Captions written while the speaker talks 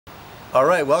All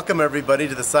right, welcome everybody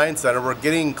to the Science Center. We're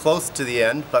getting close to the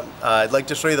end, but I'd like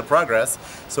to show you the progress.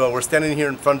 So we're standing here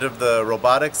in front of the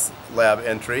Robotics Lab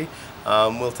entry.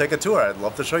 We'll take a tour. I'd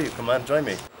love to show you. Come on, join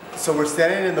me. So we're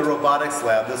standing in the Robotics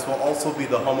Lab. This will also be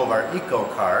the home of our Eco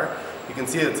Car. You can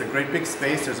see it's a great big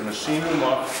space. There's a machine room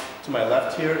off to my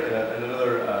left here and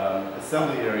another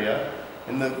assembly area.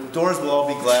 And the doors will all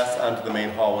be glass onto the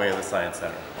main hallway of the Science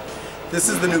Center. This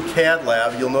is the new CAD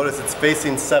Lab. You'll notice it's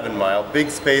facing 7 Mile. Big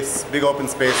space, big open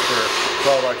space for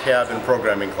all of our CAD and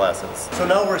programming classes. So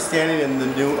now we're standing in the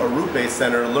new Ellipse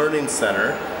Center, Learning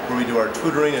Center, where we do our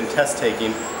tutoring and test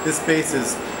taking. This space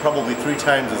is probably 3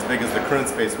 times as big as the current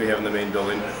space we have in the main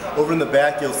building. Over in the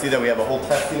back you'll see that we have a whole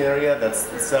testing area that's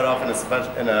set off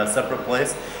in a separate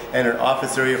place, and an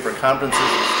office area for conferences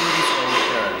with students and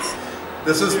with parents.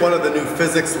 This is one of the new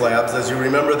physics labs. As you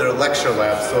remember, they're lecture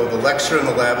labs, so the lecture and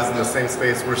the lab is in the same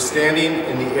space. We're standing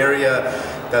in the area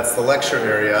that's the lecture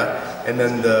area, and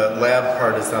then the lab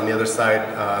part is on the other side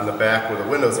on the back where the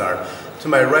windows are. To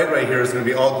my right here is going to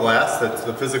be all glass. That's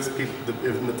the physics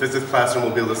in the physics classroom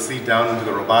will be able to see down into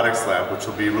the robotics lab, which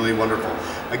will be really wonderful.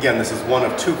 Again, this is one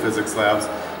of 2 physics labs.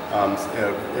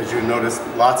 As you notice,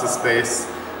 lots of space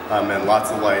and lots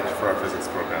of light for our physics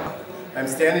program. I'm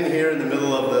standing here in the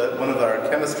middle of one of our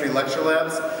chemistry lecture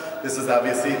labs. This is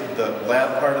obviously the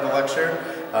lab part of the lecture.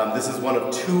 This is one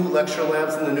of 2 lecture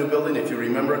labs in the new building. If you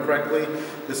remember correctly,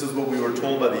 this is what we were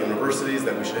told by the universities,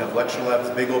 that we should have lecture labs,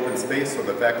 big open space, so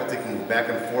the faculty can move back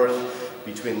and forth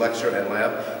between lecture and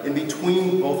lab. In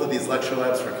between both of these lecture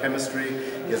labs for chemistry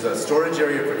is a storage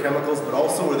area for chemicals, but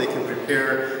also where they can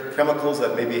prepare chemicals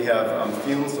that maybe have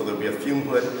fumes, so there'll be a fume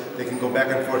hood. They can go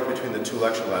back and forth between the 2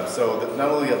 lecture labs. So that not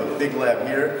only have a big lab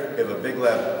here, we have a big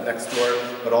lab next door,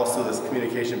 but also this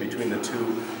communication between the 2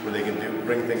 where they can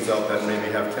bring things out that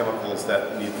maybe have chemicals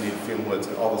that need fume hoods.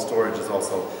 And all the storage is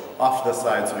also off to the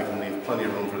side, so we can leave plenty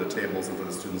of room for the tables and for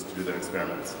the students to do their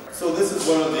experiments. So this is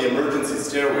one of the emergency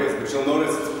stairways, but you'll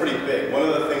notice it's pretty big. One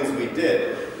of the things we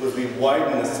did was we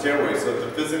widened the stairway so that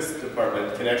the physics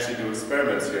department can actually do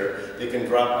experiments here. They can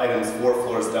drop items 4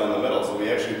 floors down the middle, so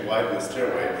we actually widened the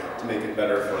stairway to make it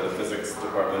better for the physics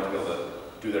department to be able to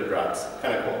do their drops.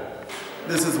 Kind of cool.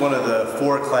 This is one of the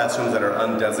 4 classrooms that are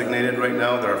undesignated right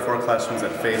now. There are 4 classrooms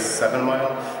that face 7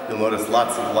 Mile. You'll notice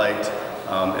lots of light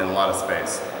and a lot of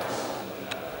space.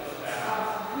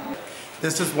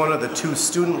 This is one of the 2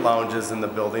 student lounges in the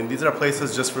building. These are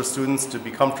places just for students to be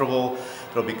comfortable.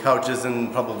 There'll be couches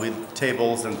and probably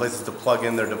tables and places to plug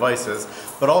in their devices.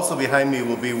 But also behind me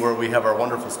will be where we have our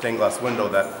wonderful stained glass window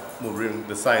that will bring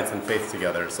the science and faith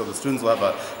together. So the students will have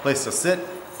a place to sit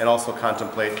and also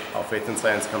contemplate how faith and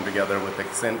science come together with the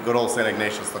good old St.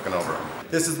 Ignatius looking over them.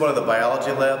 This is one of the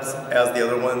biology labs. As the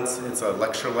other ones, it's a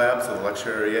lecture lab, so the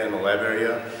lecture area and the lab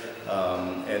area.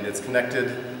 And it's connected,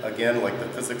 again, like the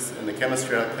physics and the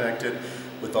chemistry are connected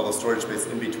with all the storage space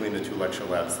in between the 2 lecture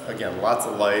labs. Again, lots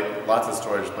of light, lots of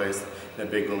storage space, and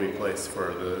a big roomy place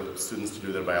for the students to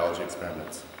do their biology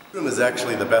experiments. This room is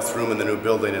actually the best room in the new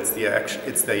building. It's the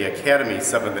Academy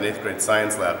 7th and 8th grade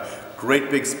science lab. Great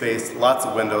big space, lots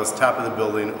of windows, top of the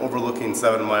building, overlooking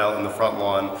 7 Mile in the front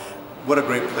lawn. What a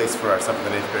great place for our 7th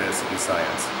and 8th graders to do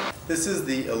science. This is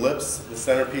the Ellipse, the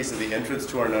centerpiece of the entrance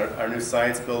to our new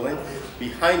science building.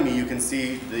 Behind me you can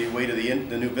see the way to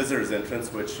the new visitors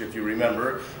entrance, which, if you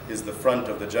remember, is the front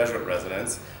of the Jesuit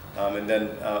residence. And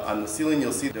then on the ceiling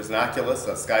you'll see there's an oculus,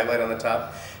 a skylight on the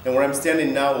top. And where I'm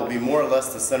standing now will be more or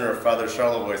less the center of Father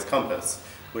Charlevoix's compass,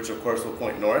 which of course will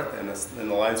point north, and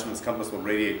the lines from his compass will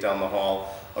radiate down the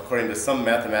hall according to some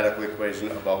mathematical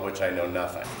equation about which I know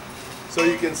nothing. So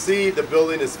you can see the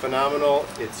building is phenomenal.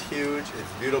 It's huge,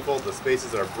 it's beautiful, the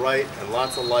spaces are bright and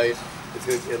lots of light.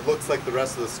 It looks like the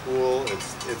rest of the school.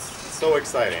 It's so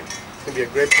exciting. It's going to be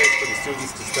a great place for the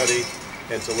students to study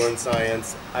and to learn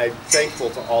science. I'm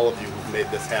thankful to all of you who've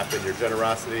made this happen. Your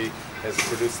generosity has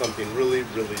produced something really,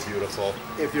 really beautiful.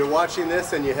 If you're watching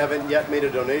this and you haven't yet made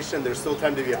a donation, there's still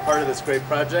time to be a part of this great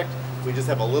project. We just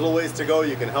have a little ways to go.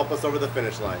 You can help us over the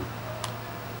finish line.